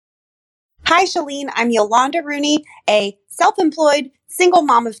Hi, Shalene. I'm Yolanda Rooney, a self-employed single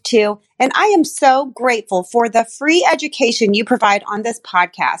mom of two, and I am so grateful for the free education you provide on this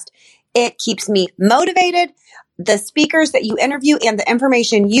podcast. It keeps me motivated. The speakers that you interview and the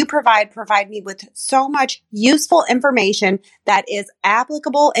information you provide me with so much useful information that is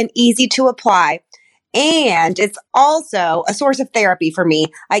applicable and easy to apply. And it's also a source of therapy for me.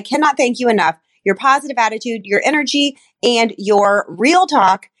 I cannot thank you enough. Your positive attitude, your energy, and your real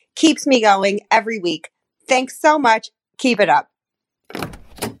talk keeps me going every week. Thanks so much. Keep it up.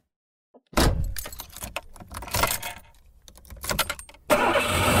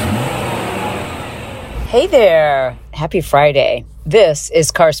 Hey there. Happy Friday. This is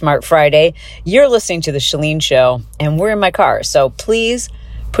CarSmart Friday. You're listening to The Shalene Show, and we're in my car. So please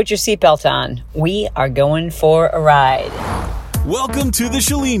put your seatbelt on. We are going for a ride. Welcome to The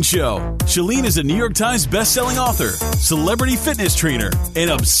Shalene Show. Shalene is a New York Times bestselling author, celebrity fitness trainer,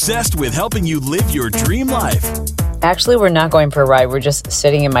 and obsessed with helping you live your dream life. Actually, we're not going for a ride. We're just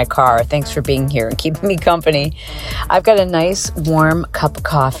sitting in my car. Thanks for being here and keeping me company. I've got a nice warm cup of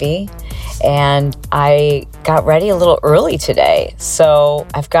coffee, and I got ready a little early today. So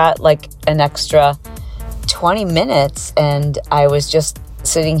I've got like an extra 20 minutes, and I was just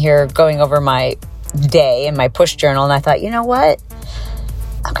sitting here going over my day in my push journal, and I thought, you know what?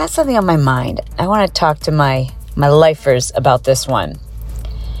 I've got something on my mind. I want to talk to my lifers about this one.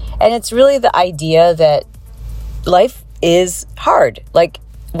 And it's really the idea that life is hard.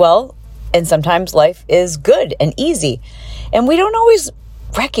 And sometimes life is good and easy. And we don't always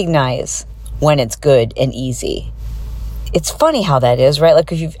recognize when it's good and easy. It's funny how that is, right?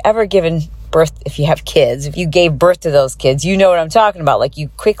 Like if you've ever given birth, if you have kids, if you gave birth to those kids, you know what I'm talking about. Like you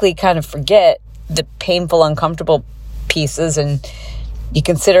quickly kind of forget the painful, uncomfortable pieces, and you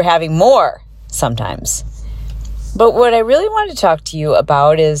consider having more sometimes. But what I really wanted to talk to you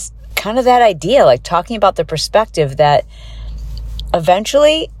about is kind of that idea, like talking about the perspective that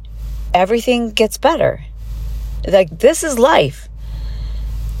eventually everything gets better. Like this is life.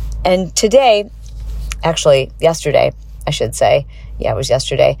 And yesterday, I should say, it was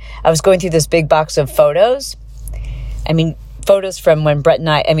yesterday, I was going through this big box of photos. Photos from when Brett and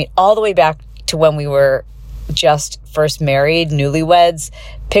I all the way back to when we were just first married, newlyweds,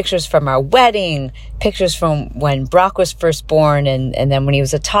 pictures from our wedding, pictures from when Brock was first born, and then when he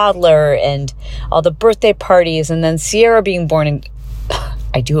was a toddler, and all the birthday parties, and then Sierra being born. And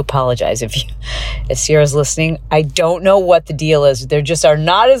I do apologize if Sierra's listening. I don't know what the deal is. There just are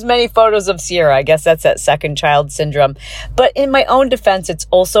not as many photos of Sierra. I guess that's that second child syndrome. But in my own defense, it's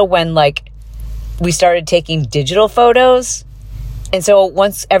also when we started taking digital photos. And so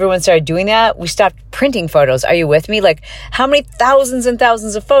once everyone started doing that, we stopped printing photos. Are you with me? Like, how many thousands and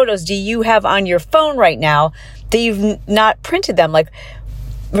thousands of photos do you have on your phone right now that you've not printed them? Like,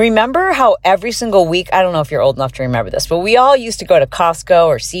 remember how every single week, I don't know if you're old enough to remember this, but we all used to go to Costco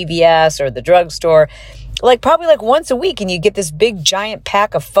or CVS or the drugstore, probably once a week, and you get this big giant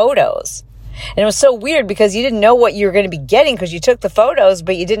pack of photos. And it was so weird because you didn't know what you were going to be getting because you took the photos,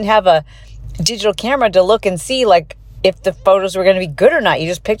 but you didn't have a digital camera to look and see if the photos were going to be good or not. You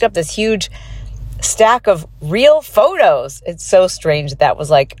just picked up this huge stack of real photos. It's so strange that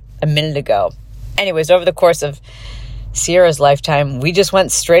was a minute ago. Anyways, over the course of Sierra's lifetime, we just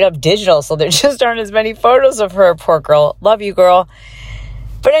went straight up digital. So there just aren't as many photos of her. Poor girl. Love you, girl.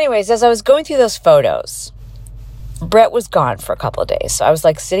 But anyways, as I was going through those photos, Brett was gone for a couple of days. So I was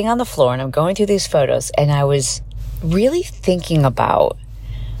sitting on the floor and I'm going through these photos, and I was really thinking about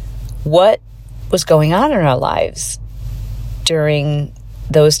what was going on in our lives during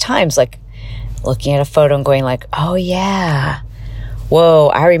those times, looking at a photo and going oh yeah, whoa,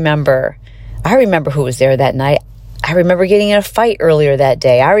 I remember who was there that night. I remember getting in a fight earlier that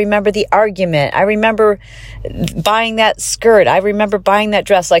day. I remember the argument. I remember buying that skirt. I remember buying that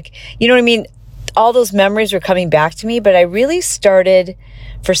dress. You know what I mean? All those memories were coming back to me, but I really started,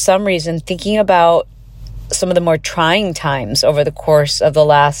 for some reason, thinking about some of the more trying times over the course of the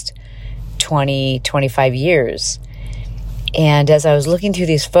last 20, 25 years. And as I was looking through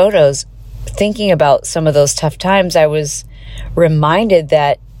these photos, thinking about some of those tough times, I was reminded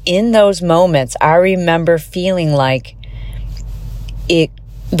that in those moments, I remember feeling like it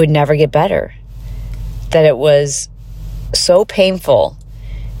would never get better, that it was so painful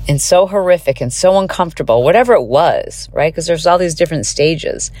and so horrific and so uncomfortable, whatever it was, right? Because there's all these different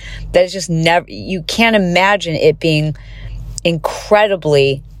stages that it's just never, you can't imagine it being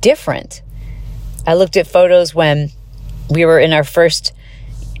incredibly different. I looked at photos when we were in our first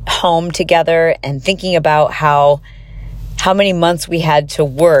home together and thinking about how many months we had to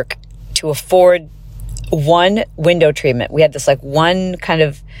work to afford one window treatment. We had this one kind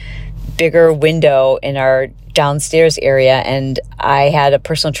of bigger window in our downstairs area, and I had a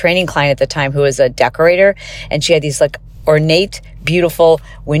personal training client at the time who was a decorator, and she had these like ornate, beautiful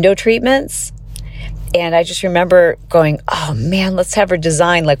window treatments. And I just remember going, oh man, let's have her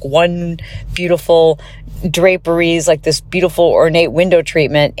design like one beautiful draperies, like this beautiful ornate window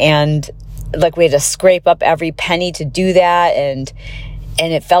treatment. And like we had to scrape up every penny to do that. And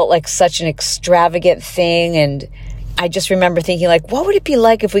it felt like such an extravagant thing. And I just remember thinking like, what would it be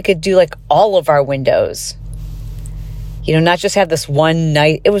like if we could do like all of our windows? You know, not just have this one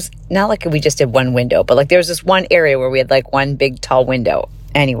night. It was not like we just did one window, but like there was this one area where we had like one big tall window.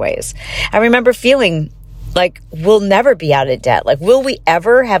 Anyways, I remember feeling like we'll never be out of debt. Like, will we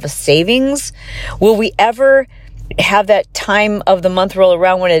ever have a savings? Will we ever have that time of the month roll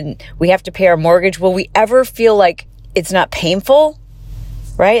around when we have to pay our mortgage? Will we ever feel like it's not painful?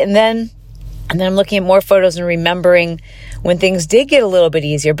 Right? And then I'm looking at more photos and remembering when things did get a little bit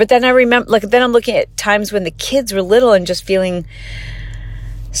easier. But then I remember, like, then I'm looking at times when the kids were little and just feeling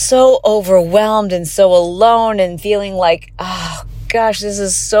so overwhelmed and so alone and feeling like, oh gosh, this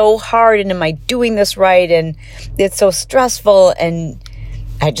is so hard. And am I doing this right? And it's so stressful. And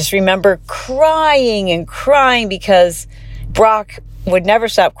I just remember crying and crying because Brock would never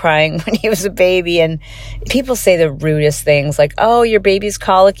stop crying when he was a baby. And people say the rudest things like, oh, your baby's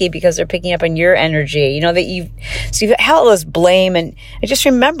colicky because they're picking up on your energy, you know, so you've had all this blame. And I just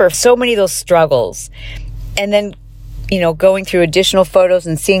remember so many of those struggles. And then, you know, going through additional photos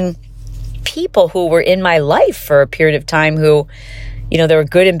and seeing people who were in my life for a period of time who, you know, there were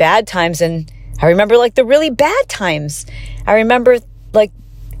good and bad times. And I remember like the really bad times. I remember like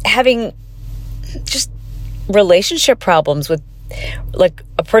having just relationship problems with like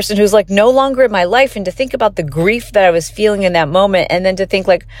a person who's like no longer in my life, and to think about the grief that I was feeling in that moment, and then to think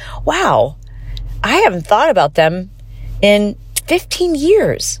like, wow, I haven't thought about them in 15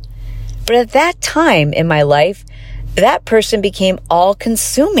 years. But at that time in my life, that person became all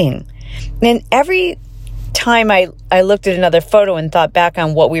consuming. And every time I looked at another photo and thought back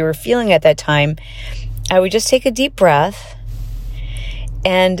on what we were feeling at that time, I would just take a deep breath,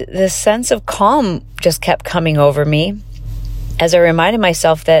 and this sense of calm just kept coming over me as I reminded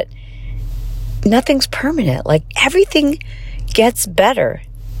myself that nothing's permanent. Like everything gets better.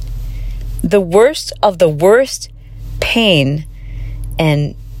 The worst of the worst pain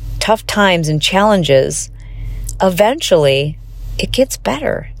and tough times and challenges, eventually it gets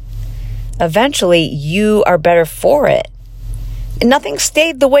better. Eventually you are better for it. And nothing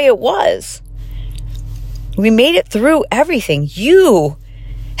stayed the way it was. We made it through everything. You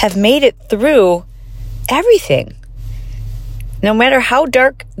have made it through everything. No matter how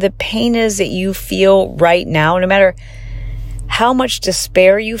dark the pain is that you feel right now, no matter how much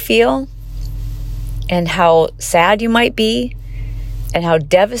despair you feel and how sad you might be and how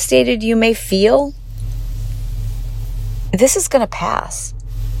devastated you may feel, this is going to pass.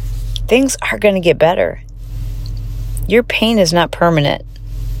 Things are going to get better. Your pain is not permanent.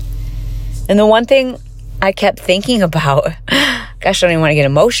 And the one thing I kept thinking about, gosh, I don't even want to get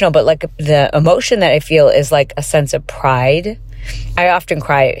emotional, but like the emotion that I feel is like a sense of pride. I often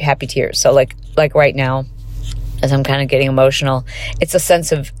cry happy tears. So like right now, as I'm kind of getting emotional, it's a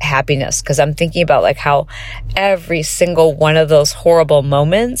sense of happiness because I'm thinking about like how every single one of those horrible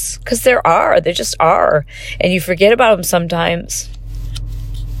moments, because there just are, and you forget about them sometimes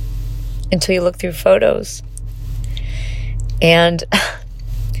until you look through photos. And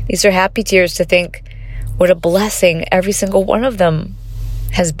these are happy tears to think what a blessing every single one of them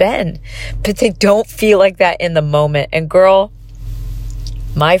has been. But they don't feel like that in the moment. And girl,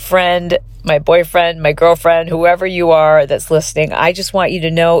 my friend, my boyfriend, my girlfriend, whoever you are that's listening, I just want you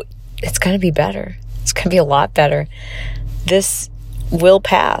to know it's going to be better. It's going to be a lot better. This will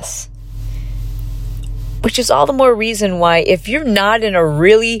pass. Which is all the more reason why if you're not in a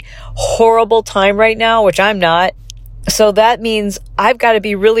really horrible time right now, which I'm not, so that means I've got to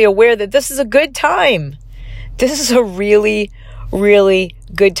be really aware that this is a good time. This is a really, really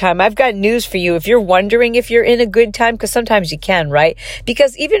good time. I've got news for you. If you're wondering if you're in a good time, because sometimes you can, right?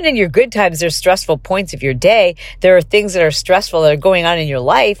 Because even in your good times, there's stressful points of your day. There are things that are stressful that are going on in your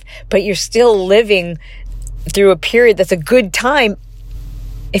life, but you're still living through a period that's a good time.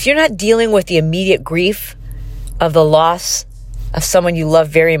 If you're not dealing with the immediate grief of the loss of someone you love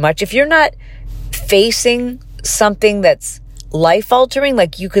very much, if you're not facing something that's life-altering,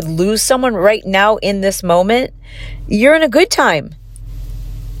 like you could lose someone right now in this moment, you're in a good time.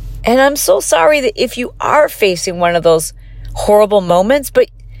 And I'm so sorry that if you are facing one of those horrible moments, but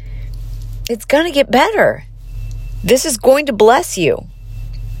it's going to get better. This is going to bless you.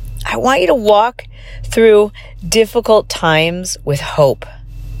 I want you to walk through difficult times with hope.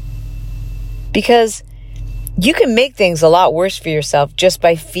 Because you can make things a lot worse for yourself just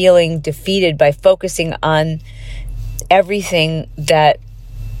by feeling defeated, by focusing on everything that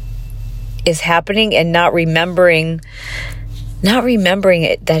is happening and not remembering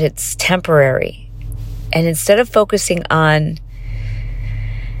it, that it's temporary. And instead of focusing on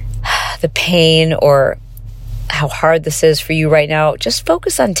the pain or how hard this is for you right now, just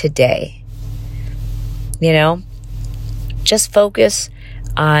focus on today. You know, just focus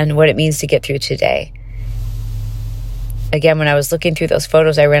on what it means to get through today. Again, when I was looking through those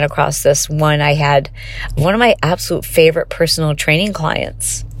photos, I ran across this one. I had one of my absolute favorite personal training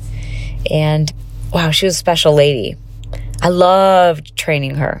clients. And wow, she was a special lady. I loved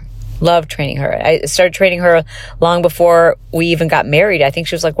training her. I started training her long before we even got married. I think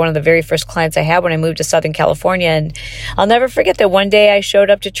she was like one of the very first clients I had when I moved to Southern California. And I'll never forget that one day I showed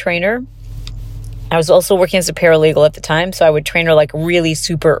up to train her. I was also working as a paralegal at the time, so I would train her like really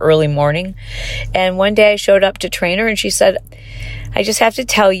super early morning. And one day I showed up to train her and she said, I just have to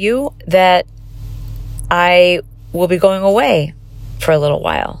tell you that I will be going away for a little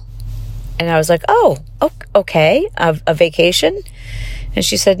while. And I was like, oh, okay, a vacation? And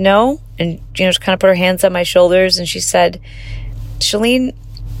she said, no. And, just kind of put her hands on my shoulders. And she said, Shalene,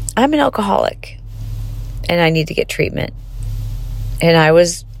 I'm an alcoholic and I need to get treatment. And I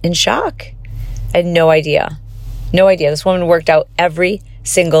was in shock. I had no idea. This woman worked out every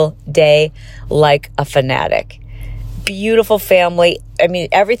single day like a fanatic. Beautiful family. I mean,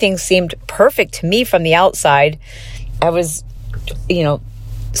 everything seemed perfect to me from the outside. I was,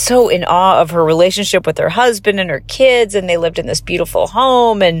 so in awe of her relationship with her husband and her kids, and they lived in this beautiful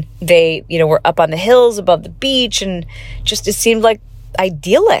home, and they, were up on the hills above the beach, and just it seemed like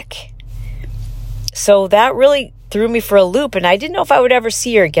idyllic. So that really threw me for a loop, and I didn't know if I would ever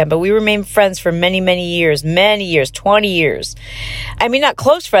see her again, but we remained friends for many, many years, 20 years. I mean, not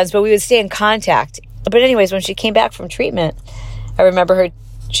close friends, but we would stay in contact. But anyways, when she came back from treatment, I remember her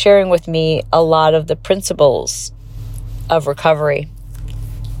sharing with me a lot of the principles of recovery.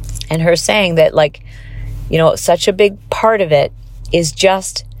 And her saying that, such a big part of it is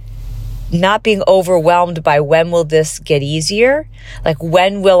just not being overwhelmed by when will this get easier? Like,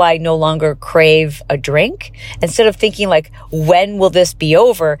 when will I no longer crave a drink? Instead of thinking when will this be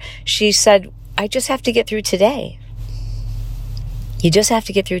over? She said, I just have to get through today. You just have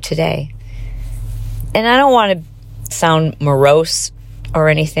to get through today. And I don't want to sound morose or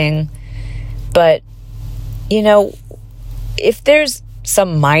anything, but, if there's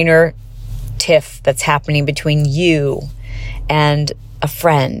some minor tiff that's happening between you and a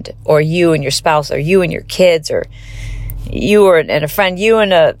friend, or you and your spouse, or you and your kids, or you and a friend, you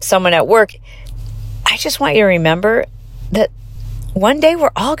and someone at work, I just want you to remember that one day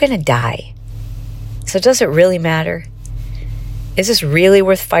we're all going to die. So does it really matter? Is this really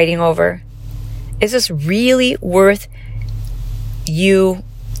worth fighting over? Is this really worth you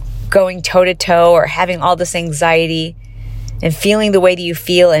going toe to toe or having all this anxiety and feeling the way that you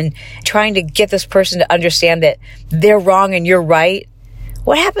feel and trying to get this person to understand that they're wrong and you're right?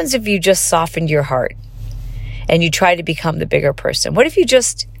 What happens if you just softened your heart and you try to become the bigger person? What if you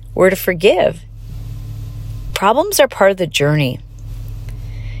just were to forgive? Problems are part of the journey.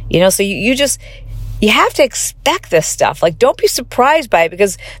 So you have to expect this stuff. Don't be surprised by it,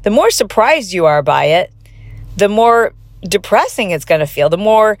 because the more surprised you are by it, the more depressing it's going to feel, the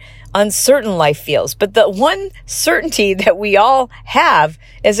more uncertain life feels. But the one certainty that we all have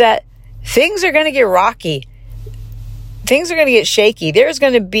is that things are going to get rocky. Things are going to get shaky. There's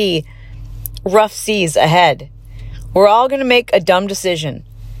going to be rough seas ahead. We're all going to make a dumb decision.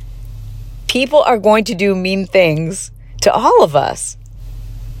 People are going to do mean things to all of us.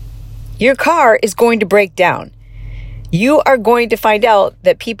 Your car is going to break down. You are going to find out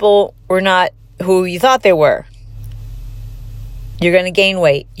that people were not who you thought they were. You're going to gain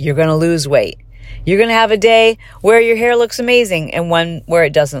weight. You're going to lose weight. You're going to have a day where your hair looks amazing and one where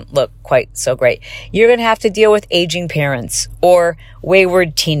it doesn't look quite so great. You're going to have to deal with aging parents or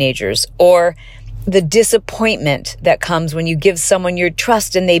wayward teenagers or the disappointment that comes when you give someone your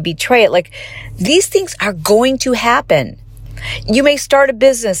trust and they betray it. These things are going to happen. You may start a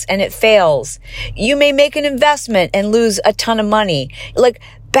business and it fails. You may make an investment and lose a ton of money.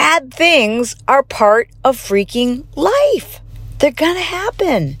 Bad things are part of freaking life. They're going to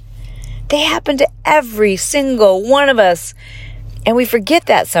happen. They happen to every single one of us. And we forget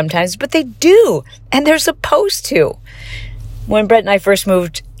that sometimes, but they do. And they're supposed to. When Brett and I first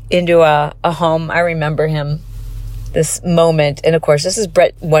moved into a home, I remember this moment. And of course, this is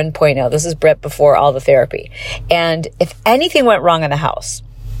Brett 1.0. This is Brett before all the therapy. And if anything went wrong in the house,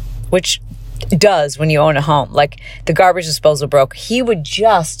 which does when you own a home, the garbage disposal broke, he would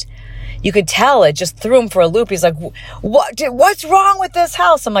just you could tell it just threw him for a loop. He's like, what's wrong with this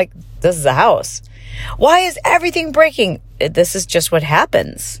house? I'm like, this is a house. Why is everything breaking? This is just what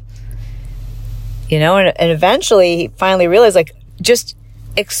happens. And eventually he finally realized, like, just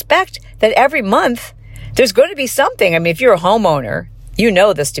expect that every month there's going to be something. I mean, if you're a homeowner, you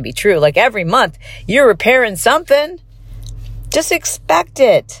know this to be true. Like, every month you're repairing something. Just expect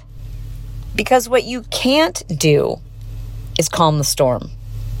it. Because what you can't do is calm the storm.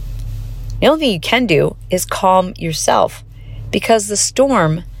 The only thing you can do is calm yourself, because the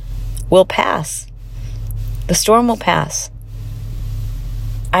storm will pass. The storm will pass.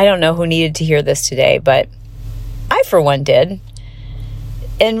 I don't know who needed to hear this today, but I, for one, did.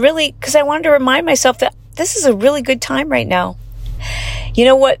 And really, because I wanted to remind myself that this is a really good time right now. You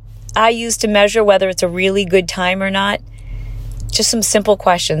know what I use to measure whether it's a really good time or not? Just some simple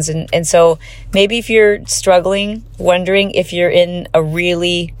questions. And so maybe if you're struggling, wondering if you're in a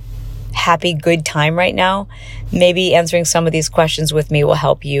really happy, good time right now, maybe answering some of these questions with me will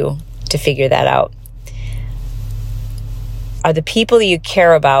help you to figure that out. Are the people that you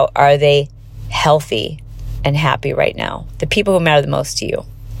care about, are they healthy and happy right now? The people who matter the most to you?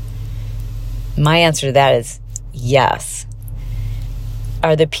 My answer to that is yes.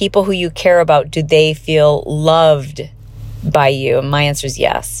 Are the people who you care about, do they feel loved by you? My answer is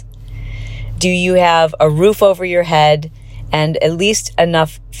yes. Do you have a roof over your head and at least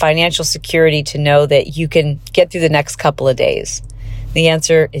enough financial security to know that you can get through the next couple of days? The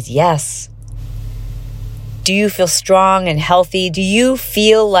answer is yes. Do you feel strong and healthy? Do you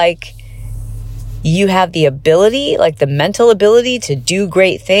feel like you have the ability, like the mental ability to do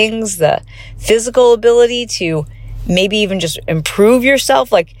great things, the physical ability to maybe even just improve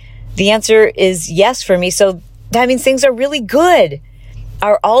yourself? Like, the answer is yes for me. So that means things are really good.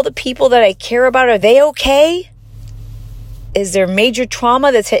 Are all the people that I care about, are they okay? Is there major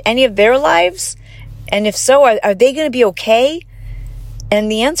trauma that's hit any of their lives? And if so, are they going to be okay?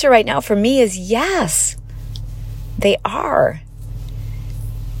 And the answer right now for me is yes, they are.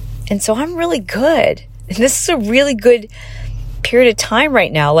 And so I'm really good. And this is a really good period of time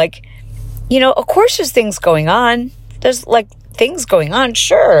right now. Like, of course there's things going on. There's like things going on.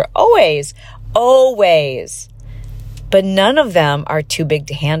 Sure. Always. But none of them are too big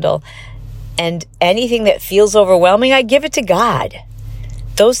to handle. And anything that feels overwhelming, I give it to God.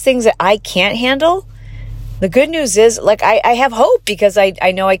 Those things that I can't handle, the good news is, like, I have hope because I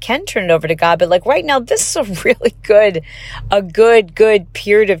know I can turn it over to God. But like right now, this is a really good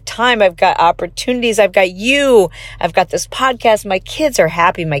period of time. I've got opportunities. I've got you. I've got this podcast. My kids are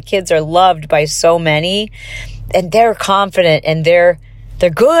happy. My kids are loved by so many, and they're confident, and they're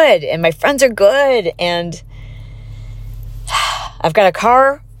good, and my friends are good, and I've got a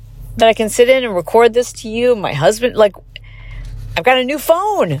car that I can sit in and record this to you. My husband, like, I've got a new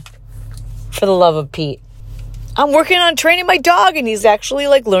phone, for the love of Pete. I'm working on training my dog, and he's actually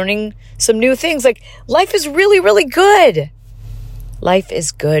like learning some new things. Like, life is really, really good. Life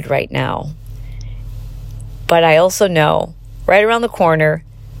is good right now. But I also know right around the corner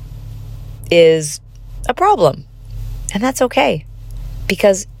is a problem. And that's okay,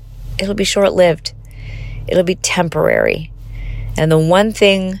 because it'll be short-lived. It'll be temporary. And the one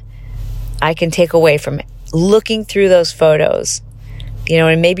thing I can take away from looking through those photos,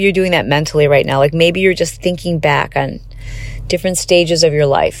 and maybe you're doing that mentally right now. Like, maybe you're just thinking back on different stages of your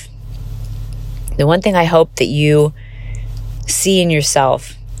life. The one thing I hope that you see in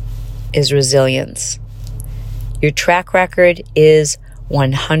yourself is resilience. Your track record is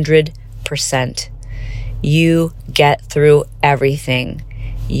 100%. You get through everything.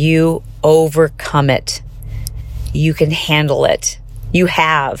 You overcome it. You can handle it. You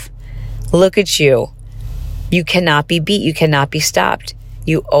have. Look at you. You cannot be beat. You cannot be stopped.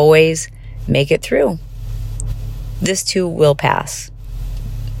 You always make it through. This too will pass.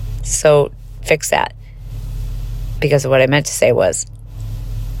 So fix that. Because what I meant to say was,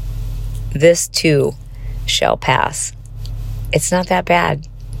 this too shall pass. It's not that bad.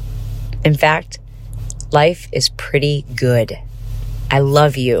 In fact, life is pretty good. I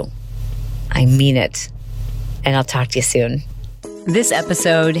love you. I mean it. And I'll talk to you soon. This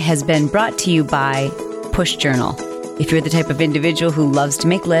episode has been brought to you by Push Journal. If you're the type of individual who loves to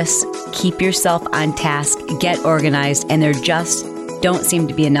make lists, keep yourself on task, get organized, and there just don't seem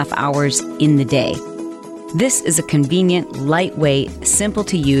to be enough hours in the day, this is a convenient, lightweight, simple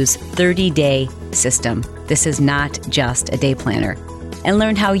to use 30-day system. This is not just a day planner. And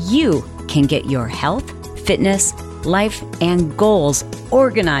learn how you can get your health, fitness, life, and goals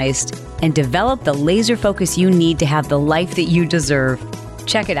organized and develop the laser focus you need to have the life that you deserve.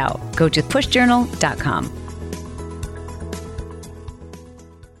 Check it out. Go to pushjournal.com.